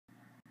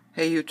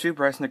Hey YouTube,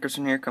 Bryce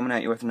Nickerson here, coming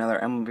at you with another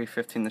MLB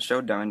 15 The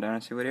Showdown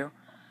Dynasty video.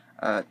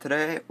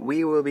 Today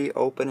we will be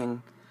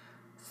opening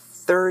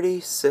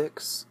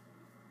 36,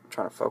 I'm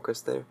trying to focus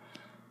there,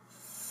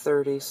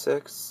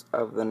 36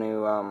 of the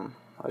new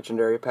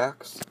legendary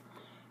packs.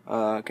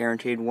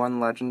 Guaranteed one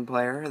legend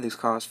player. These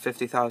cost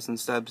 50,000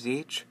 stubs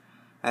each.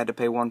 I had to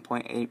pay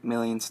 1.8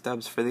 million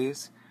stubs for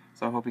these,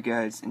 so I hope you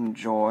guys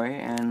enjoy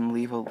and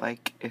leave a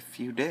like if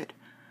you did.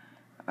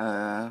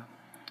 Yeah.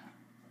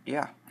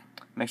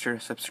 Make sure to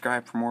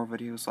subscribe for more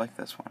videos like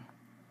this one.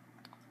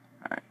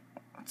 Alright,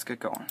 let's get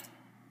going.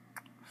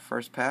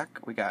 First pack,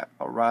 we got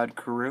a Rod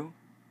Carew.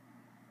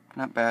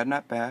 Not bad,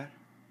 not bad.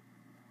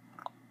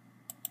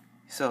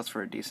 He sells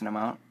for a decent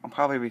amount. I'll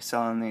probably be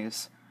selling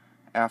these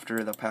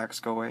after the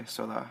packs go away,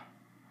 so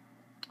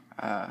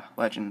the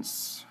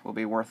legends will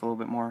be worth a little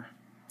bit more.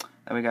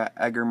 Then we got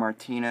Edgar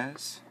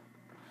Martinez.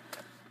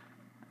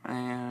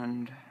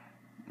 And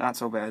not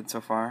so bad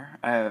so far.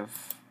 I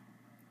have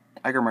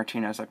Edgar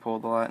Martinez I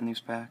pulled a lot in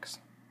these packs.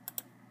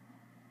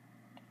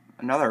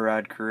 Another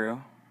Rod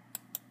Carew.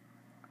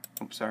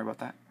 Oops, sorry about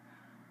that.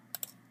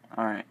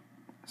 Alright,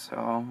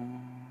 so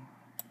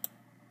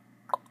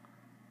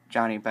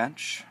Johnny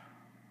Bench.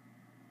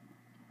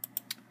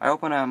 I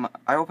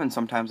open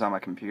sometimes on my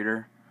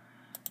computer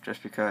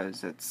just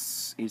because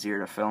it's easier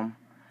to film.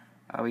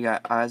 We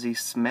got Ozzie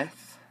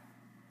Smith.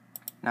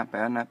 Not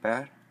bad, not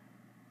bad.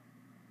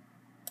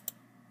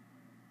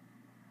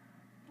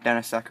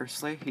 Dennis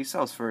Eckersley, he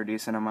sells for a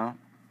decent amount.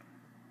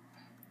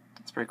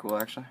 That's pretty cool,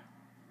 actually.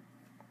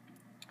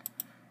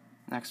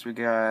 Next we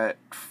got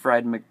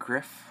Fred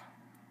McGriff.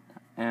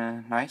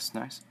 And nice,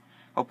 nice.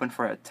 Open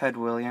for a Ted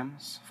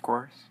Williams, of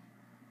course.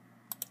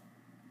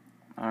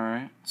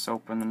 Alright, let's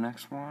open the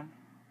next one.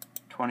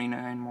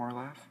 29 more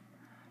left.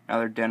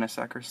 Another Dennis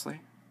Eckersley.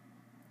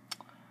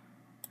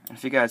 And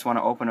if you guys want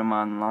to open them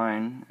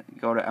online,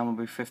 go to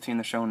MLB 15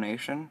 The Show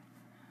Nation.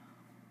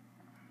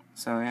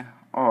 So yeah,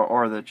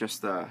 or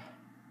just the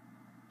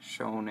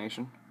Show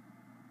Nation.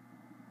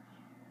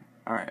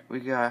 Alright, we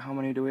got, how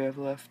many do we have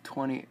left?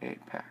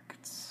 28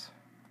 packets.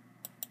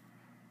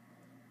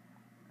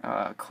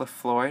 Cliff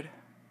Floyd.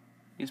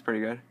 He's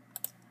pretty good.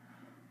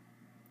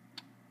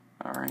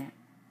 Alright.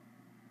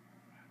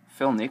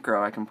 Phil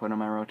Niekro I can put in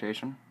my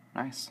rotation.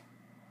 Nice.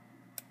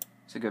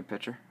 He's a good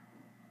pitcher.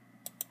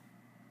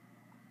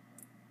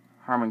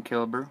 Harmon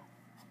Killebrew.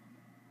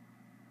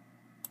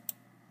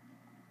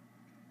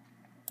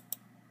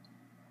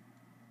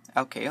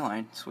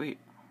 Kaline, sweet.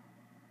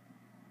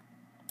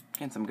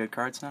 Getting some good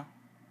cards now.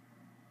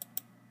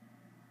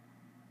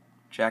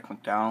 Jack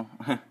McDowell.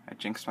 I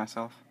jinxed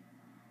myself.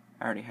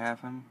 I already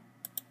have him.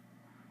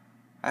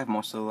 I have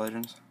most of the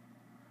legends.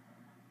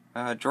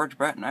 George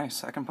Brett,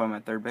 nice. I can put him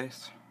at third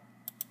base.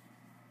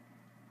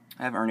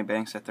 I have Ernie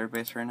Banks at third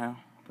base right now,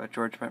 but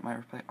George Brett might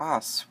replace. Oh,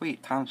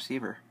 sweet. Tom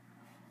Seaver.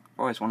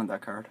 Always wanted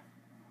that card.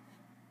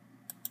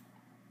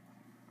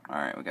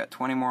 Alright, we got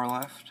 20 more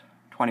left.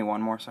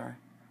 21 more, sorry.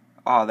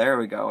 Oh, there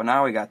we go.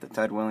 Now we got the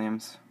Ted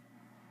Williams.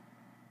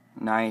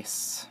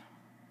 Nice.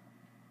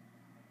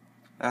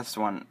 That's the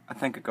one. I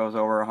think it goes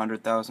over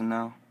 100,000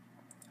 now.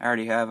 I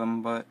already have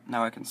him, but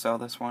now I can sell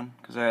this one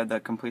because I had to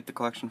complete the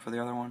collection for the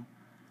other one.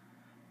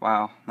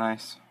 Wow,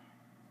 nice.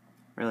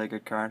 Really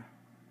good card.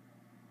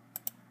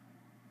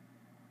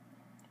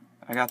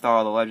 I got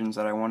all the legends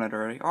that I wanted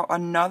already. Oh,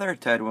 another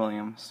Ted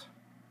Williams.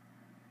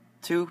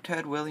 2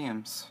 Ted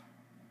Williams.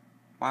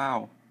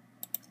 Wow.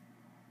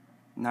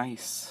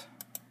 Nice.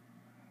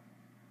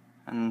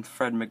 And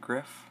Fred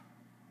McGriff.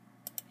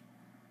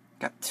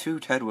 Got 2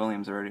 Ted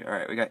Williams already.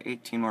 Alright, we got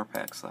 18 more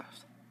packs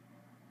left.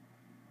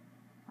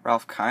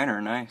 Ralph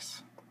Kiner,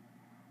 nice.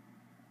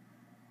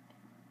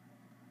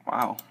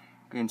 Wow,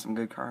 getting some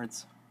good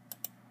cards.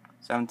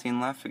 17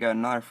 left, we got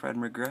another Fred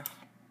McGriff.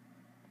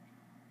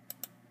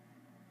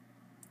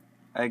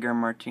 Edgar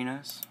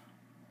Martinez.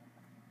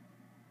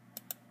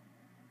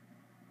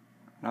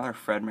 Another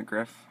Fred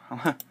McGriff.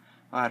 A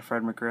lot of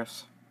Fred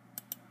McGriffs.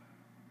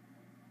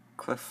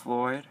 Cliff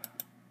Floyd.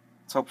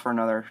 Let's hope for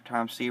another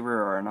Tom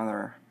Seaver or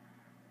another,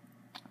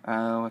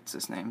 what's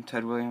his name?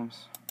 Ted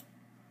Williams.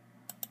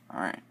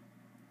 Alright.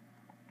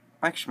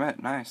 Mike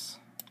Schmidt, nice.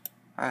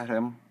 I had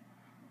him.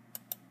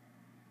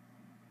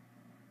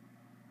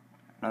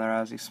 Another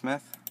Ozzie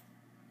Smith.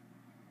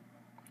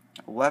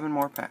 11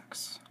 more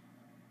packs.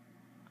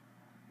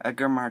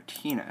 Edgar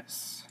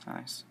Martinez,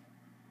 nice.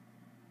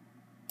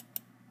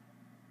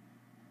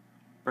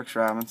 Brooks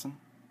Robinson.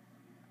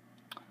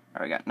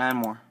 Alright, we got 9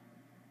 more.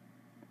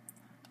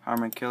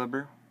 Harmon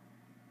Killebrew.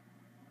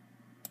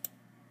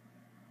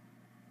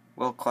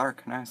 Will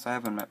Clark, nice. I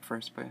have him at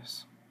first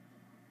base.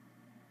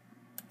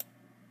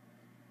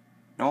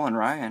 Nolan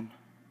Ryan,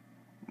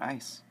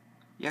 nice.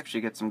 You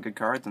actually get some good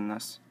cards in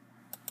this.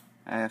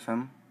 I have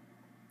him.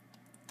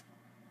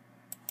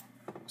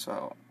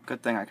 So,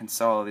 good thing I can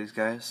sell all these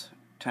guys.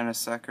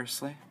 Dennis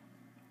Eckersley.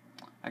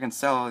 I can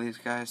sell all these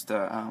guys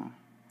to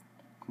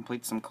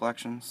complete some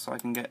collections so I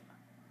can get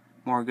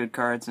more good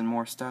cards and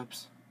more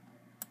stubs.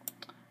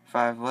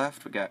 5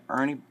 left. We got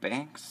Ernie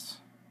Banks.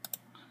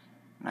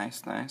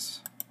 Nice, nice.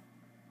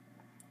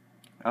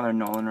 Another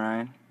Nolan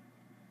Ryan.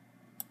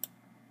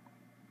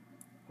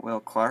 Will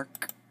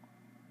Clark.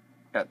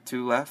 Got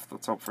 2 left.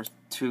 Let's hope for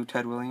 2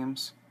 Ted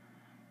Williams.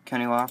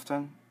 Kenny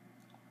Lofton.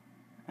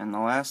 And the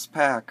last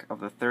pack of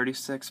the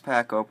 36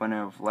 pack open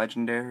of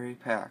legendary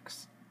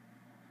packs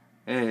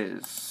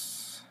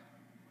is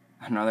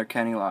another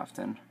Kenny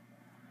Lofton.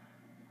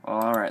 Well,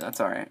 alright,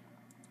 that's alright.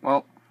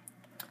 Well,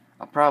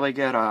 I'll probably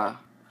get a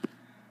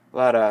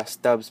lot of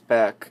stubs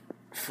back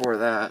for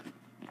that.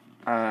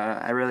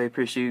 I really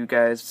appreciate you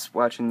guys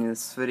watching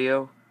this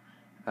video.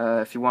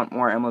 If you want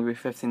more MLB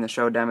 15 The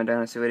Showdown and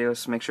Dynasty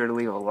videos, make sure to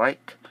leave a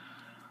like.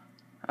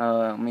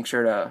 Make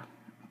sure to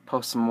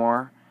post some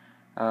more.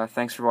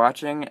 Thanks for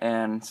watching,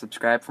 and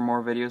subscribe for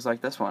more videos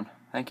like this one.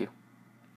 Thank you.